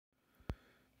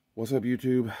What's up,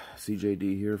 YouTube?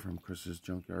 CJD here from Chris's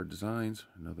Junkyard Designs.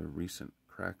 Another recent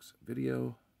cracks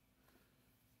video.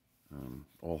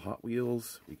 All Hot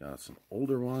Wheels. We got some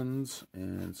older ones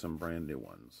and some brand new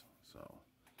ones. So,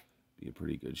 be a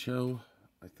pretty good show.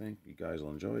 I think you guys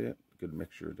will enjoy it. Good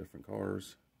mixture of different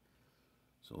cars.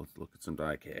 So let's look at some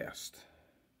die cast.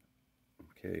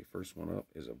 Okay, first one up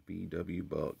is a BW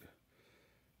Bug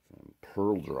from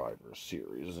Pearl Driver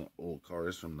series. Old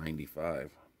cars from '95.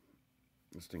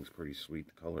 This thing's pretty sweet.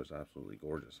 The color is absolutely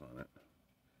gorgeous on it.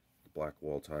 The black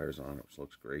wall tires on it, which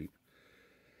looks great.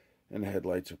 And the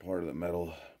headlights are part of the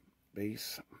metal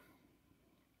base,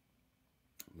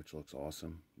 which looks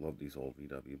awesome. Love these old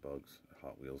VW Bugs that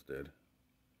Hot Wheels did.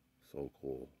 So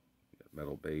cool. You got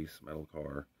metal base, metal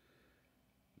car.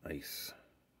 Nice.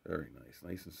 Very nice.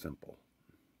 Nice and simple.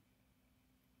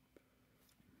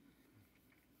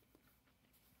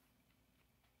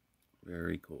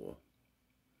 Very cool.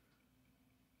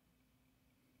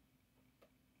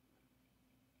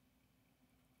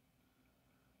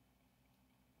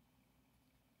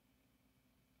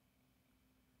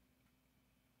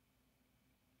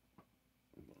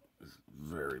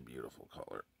 Very beautiful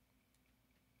color.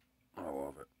 I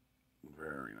love it.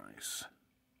 Very nice.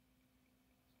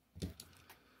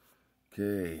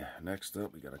 Okay, next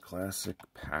up we got a classic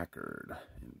Packard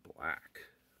in black.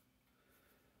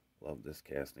 Love this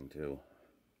casting too.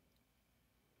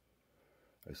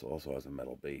 This also has a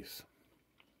metal base.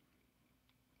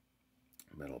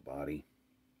 Metal body.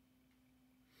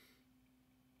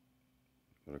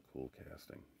 What a cool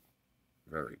casting.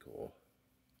 Very cool.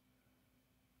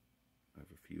 I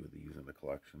have a few of these in the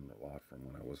collection, a lot from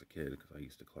when I was a kid, because I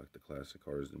used to collect the classic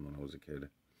cars when I was a kid.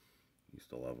 Used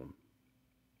to love them.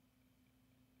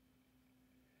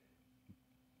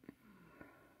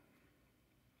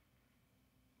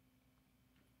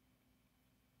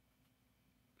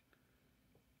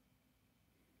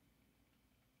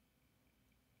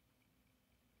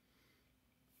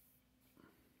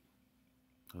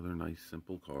 Another nice,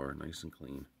 simple car, nice and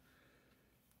clean.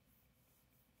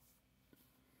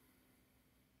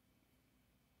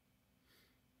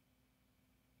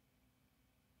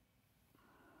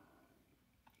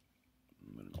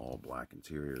 An all black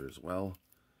interior as well.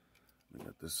 We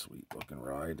got this sweet looking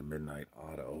ride, the Midnight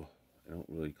Auto. I don't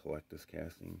really collect this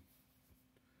casting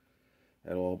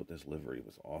at all, but this livery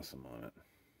was awesome on it.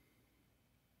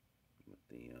 With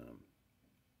the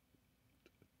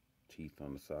teeth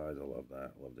on the sides, I love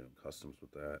that. I love doing customs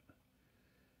with that.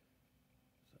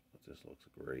 So this looks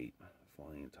great.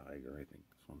 Flying Tiger, I think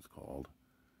this one's called.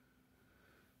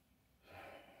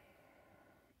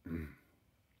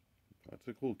 It's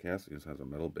a cool casting. This has a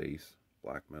metal base,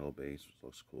 black metal base, which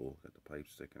looks cool. Got the pipe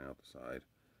sticking out the side.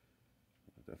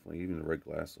 Definitely, even the red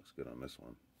glass looks good on this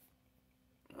one.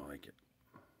 I like it.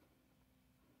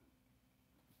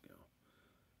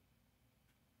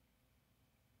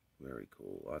 Very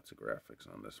cool. Lots of graphics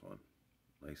on this one.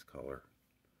 Nice color.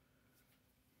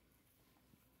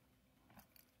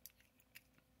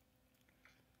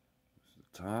 This is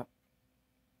the top.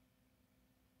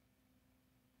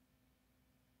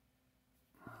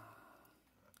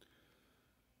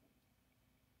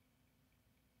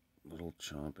 Little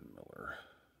Chomp and Miller.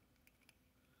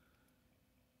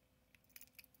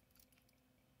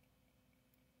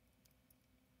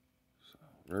 So,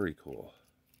 very cool.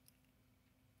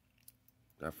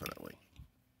 Definitely.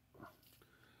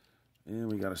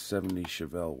 And we got a 70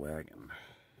 Chevelle wagon.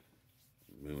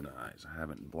 Moon Eyes. I have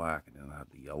it in black, and then I have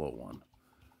the yellow one.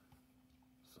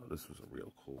 So this was a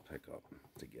real cool pickup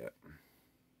to get.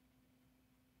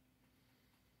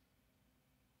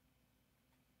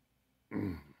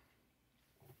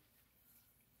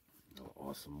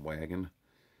 Awesome wagon.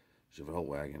 Chevelle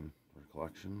wagon for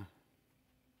collection.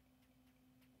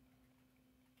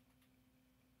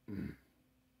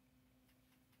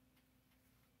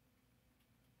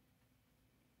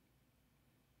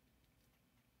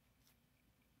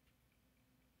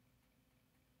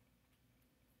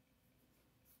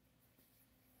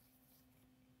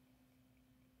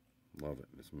 Love it.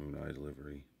 This Moon Eyes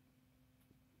livery.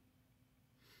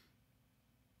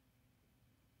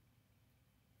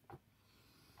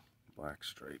 Black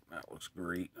stripe. That looks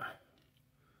great. Down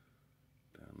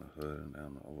the hood and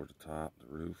down over the top, the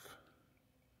roof.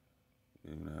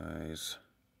 Moon Eyes.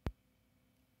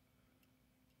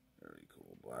 Very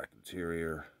cool. Black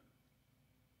interior.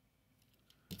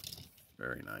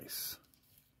 Very nice.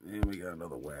 And we got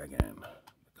another wagon.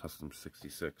 The Custom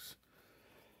 66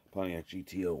 Pontiac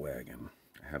GTO wagon.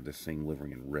 I have this same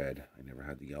livery in red. I never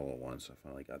had the yellow one, so I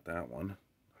finally got that one.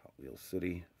 Hot Wheels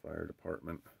City Fire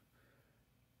Department.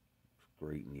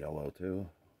 Great in yellow too.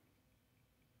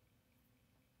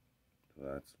 So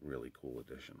that's a really cool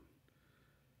addition.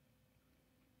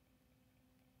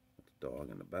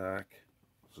 Dog in the back.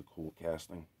 It's a cool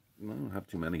casting. I don't have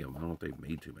too many of them. I don't know if they've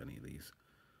made too many of these.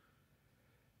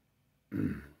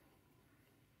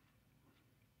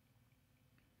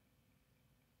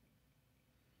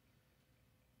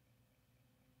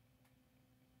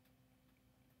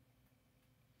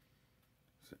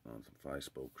 Sitting on some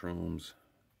 5-spoke chromes.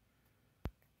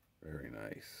 Very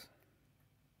nice.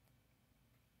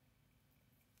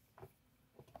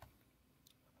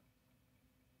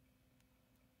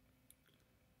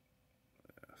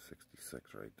 Yeah,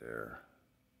 66 right there.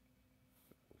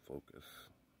 Focus.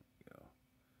 There we go.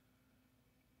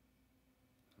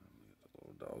 Get the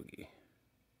little doggy.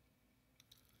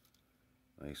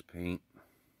 Nice paint.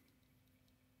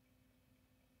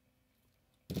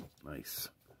 Nice.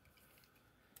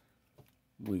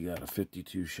 We got a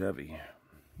 52 Chevy.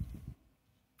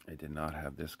 I did not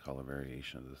have this color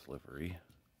variation of this livery.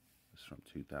 This is from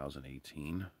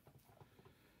 2018.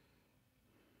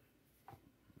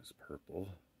 It's purple.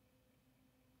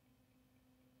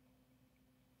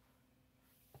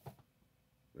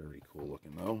 Very cool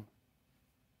looking though.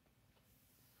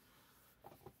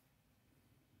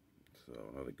 So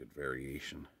another good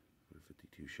variation for the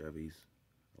 52 Chevys.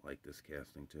 I like this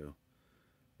casting too.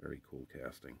 Very cool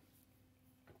casting.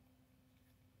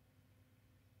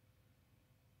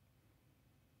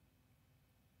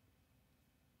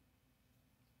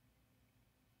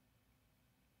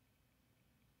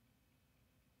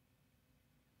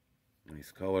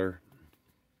 Nice color.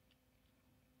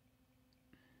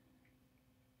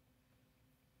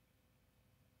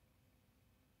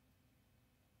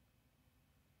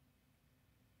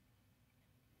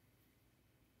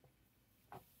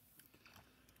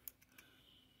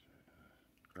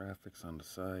 Graphics on the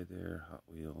side there, Hot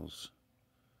Wheels.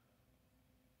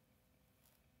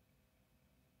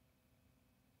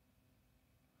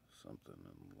 Something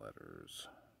in letters.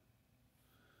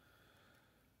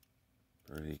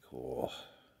 Pretty cool.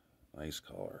 Nice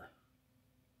color.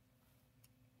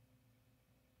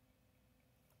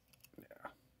 Yeah.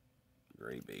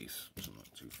 Gray base, which I'm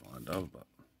not too fond of, but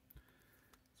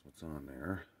that's what's on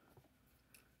there.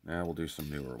 Now we'll do some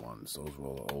newer ones. Those were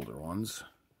all the older ones.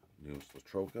 Newest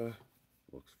Latroca.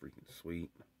 Looks freaking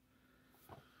sweet.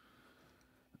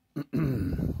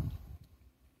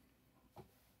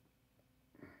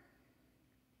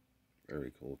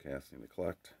 Very cool casting to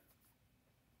collect.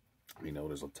 You know,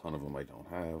 there's a ton of them I don't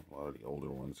have. A lot of the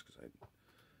older ones because I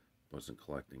wasn't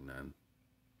collecting then.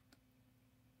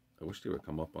 I wish they would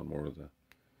come up on more of the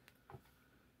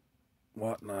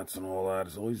whatnots and all that.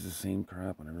 It's always the same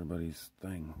crap on everybody's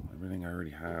thing. Everything I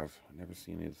already have. I never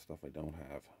see any of the stuff I don't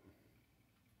have.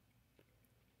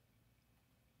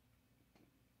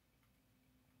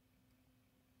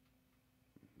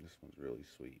 This one's really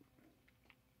sweet.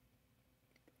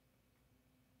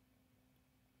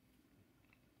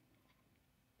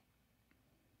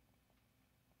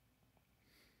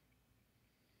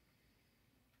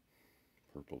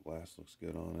 Purple glass looks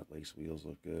good on it. Lace wheels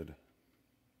look good.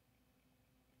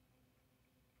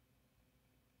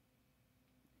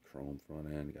 Chrome front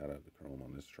end. Gotta have the chrome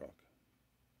on this truck.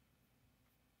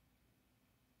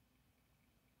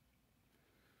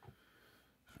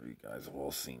 Sure you guys have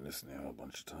all seen this now a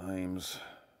bunch of times.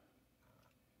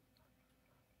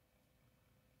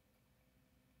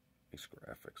 Nice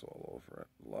graphics all over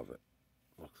it. Love it.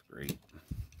 Looks great.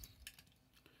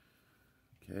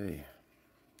 Okay.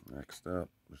 Next up,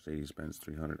 Mercedes-Benz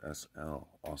 300 SL.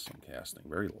 Awesome casting.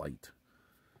 Very light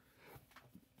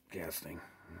casting.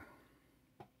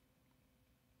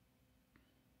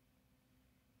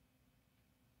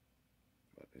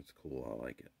 But it's cool. I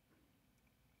like it.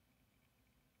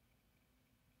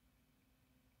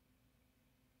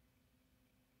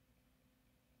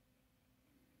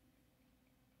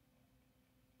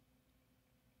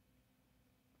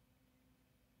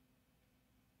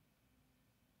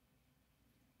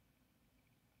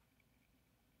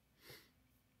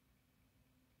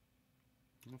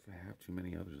 I don't know if I have too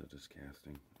many others of this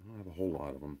casting. I don't have a whole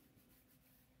lot of them.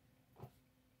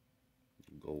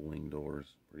 Gold wing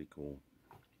doors, pretty cool.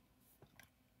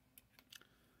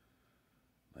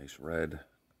 Nice red.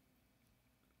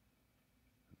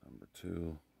 Number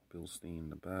 2, Bilstein in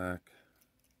the back.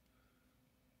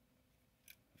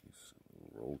 Nice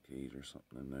little roll cage or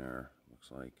something in there. Looks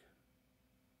like.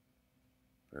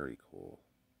 Very cool.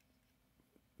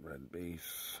 Red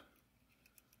base.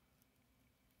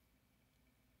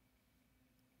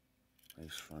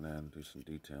 Nice front end, do some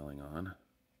detailing on.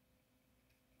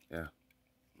 Yeah,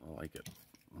 I like it.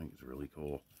 I think it's really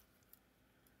cool.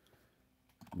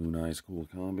 Moon Eyes Cool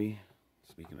Combi.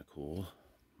 Speaking of cool.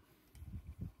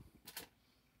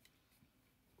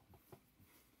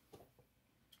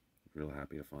 Real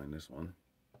happy to find this one.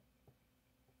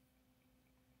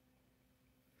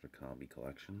 The Combi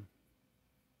collection.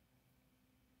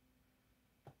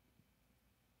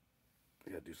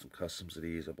 I gotta do some customs of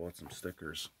these. I bought some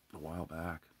stickers a while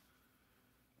back.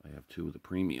 I have 2 of the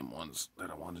premium ones that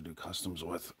I wanted to do customs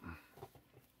with.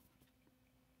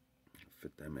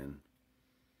 Fit them in.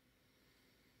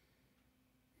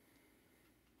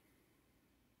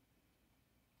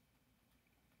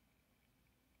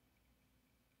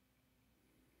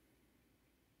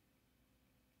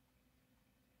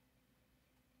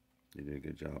 They did a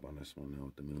good job on this one now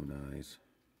with the moon eyes.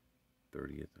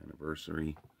 30th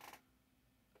anniversary.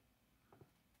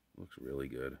 Looks really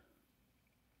good.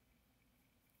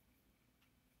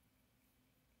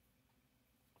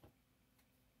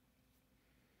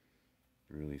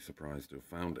 Really surprised to have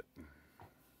found it.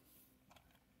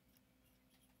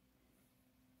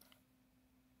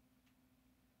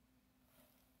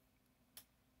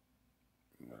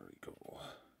 Very cool.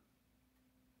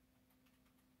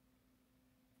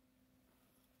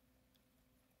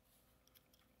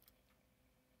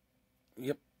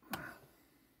 Yep.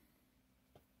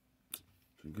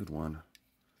 It's a good one.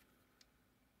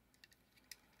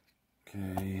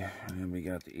 Okay, and then we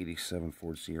got the 87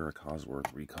 Ford Sierra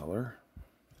Cosworth recolor.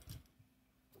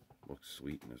 Looks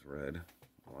sweet in this red.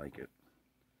 I like it.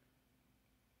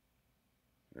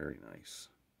 Very nice.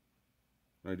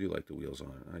 I do like the wheels on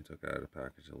it. I took it out of the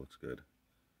package. It looks good.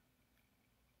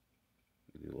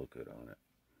 They do look good on it.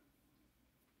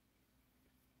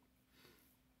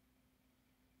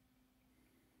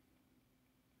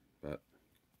 But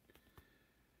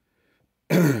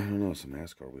I don't know, some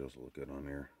NASCAR wheels will look good on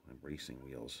there. And racing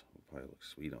wheels will probably look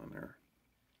sweet on there.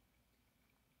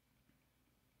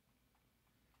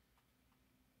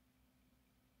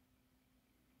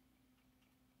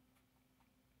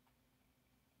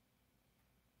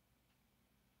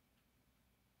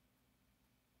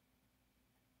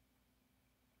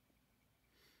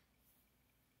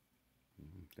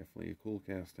 Definitely a cool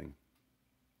casting.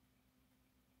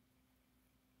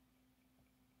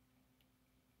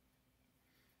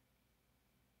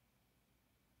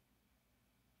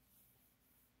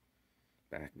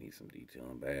 Back needs some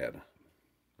detailing bad.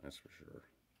 That's for sure.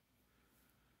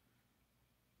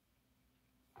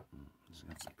 It's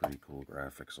got some pretty cool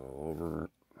graphics all over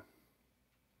it.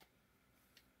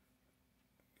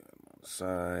 Got them on the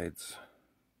sides.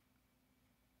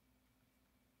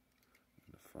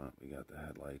 In the front, we got the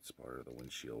headlights part of the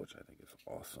windshield, which I think is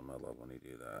awesome. I love when they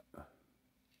do that.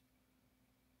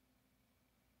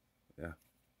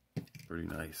 Yeah, pretty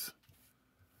nice.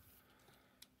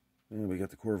 And we got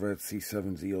the Corvette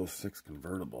C7 Z06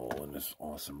 convertible in this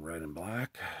awesome red and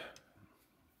black.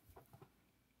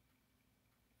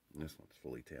 And this one's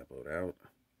fully tampoed out.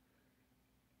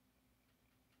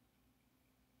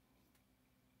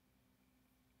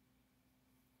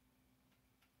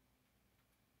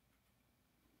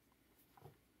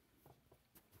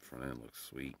 Front end looks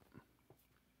sweet.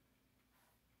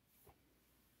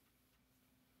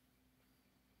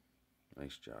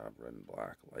 Nice job, red and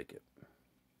black, like it.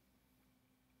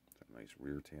 Nice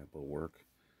rear tampo work.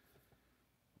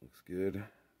 Looks good.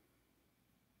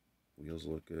 Wheels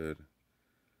look good.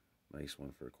 Nice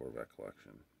one for a Corvette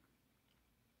collection.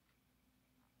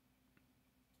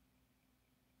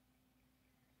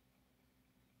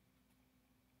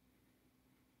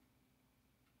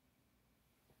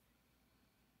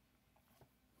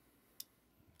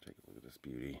 Take a look at this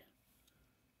beauty.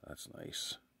 That's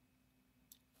nice.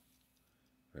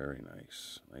 Very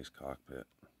nice. Nice cockpit.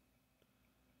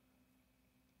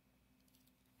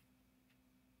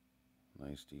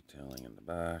 Nice detailing in the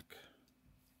back.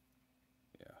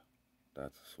 Yeah,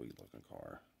 that's a sweet looking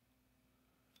car.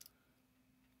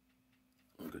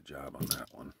 Good job on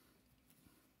that one.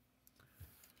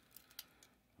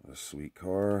 A sweet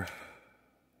car.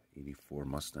 84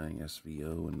 Mustang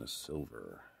SVO in the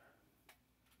silver.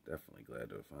 Definitely glad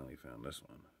to have finally found this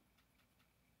one.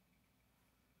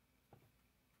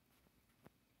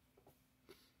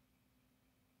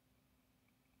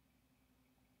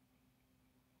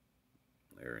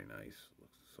 Very nice.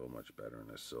 Looks so much better in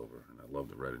this silver. And I love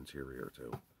the red interior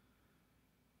too.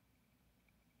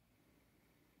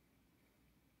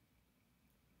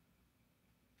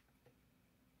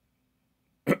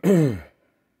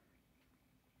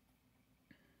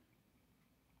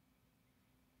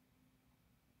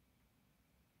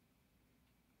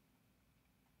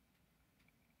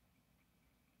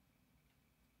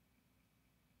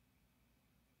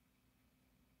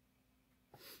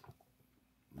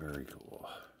 Very cool.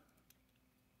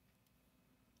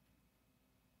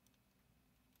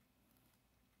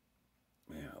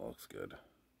 Yeah, it looks good.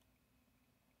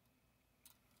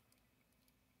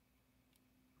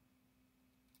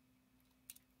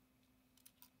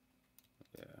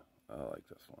 I like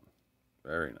this one.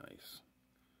 Very nice.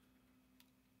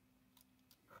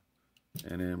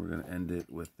 And then we're going to end it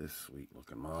with this sweet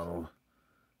looking model.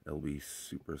 LB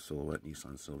Super Silhouette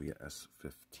Nissan Silvia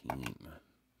S15.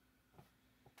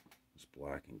 This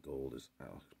black and gold is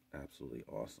absolutely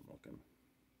awesome looking.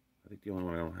 I think the only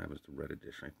one I don't have is the red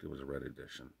edition. I think it was a red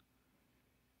edition.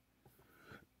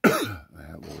 I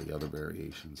have all the other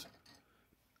variations.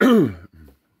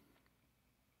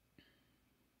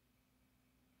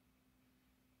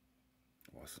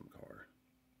 Awesome car.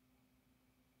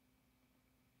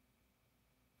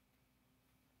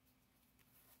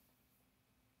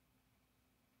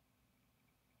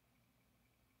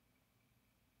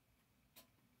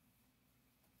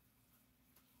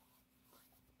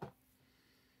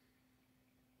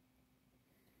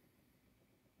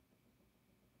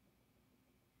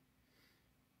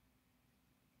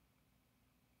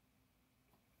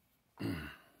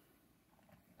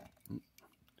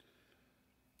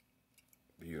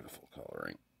 Beautiful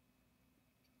coloring.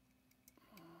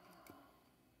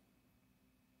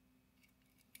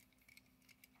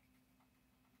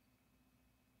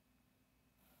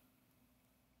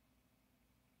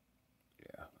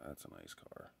 Yeah, that's a nice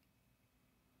car.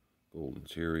 Gold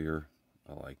interior.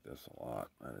 I like this a lot.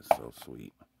 That is so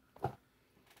sweet.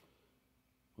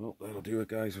 Well, that'll do it,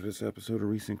 guys, for this episode of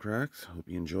Recent Cracks. Hope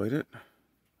you enjoyed it.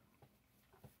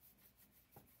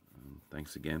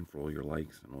 Thanks again for all your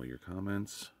likes and all your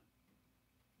comments.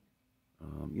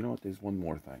 You know what? There's one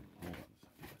more thing.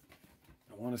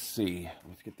 I want to see.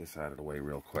 Let's get this out of the way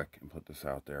real quick and put this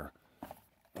out there.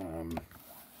 I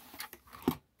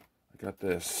got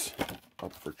this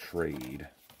up for trade.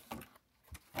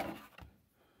 If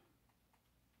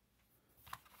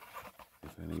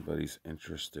anybody's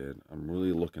interested, I'm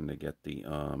really looking to get the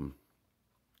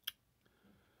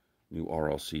new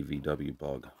RLC VW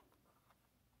Bug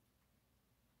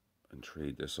and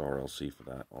trade this RLC for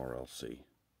that RLC,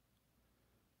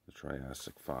 the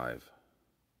Triassic 5.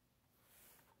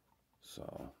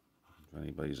 So, if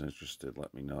anybody's interested,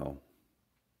 let me know.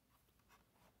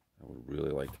 I would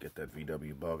really like to get that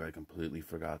VW Bug. I completely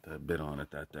forgot to bid on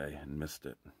it that day and missed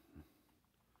it.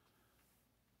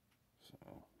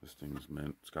 So, this thing's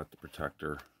mint. It's got the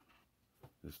protector.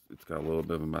 It's got a little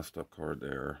bit of a messed up card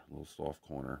there, a little soft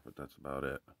corner, but that's about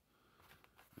it.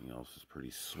 Everything else is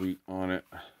pretty sweet on it.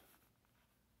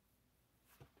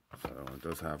 So it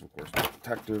does have, of course, the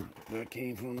protector that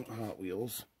came from Hot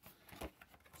Wheels.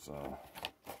 So,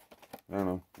 I don't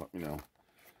know. Let me know.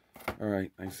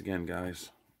 Alright, thanks again,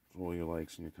 guys, for all your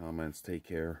likes and your comments. Take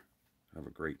care. Have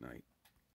a great night.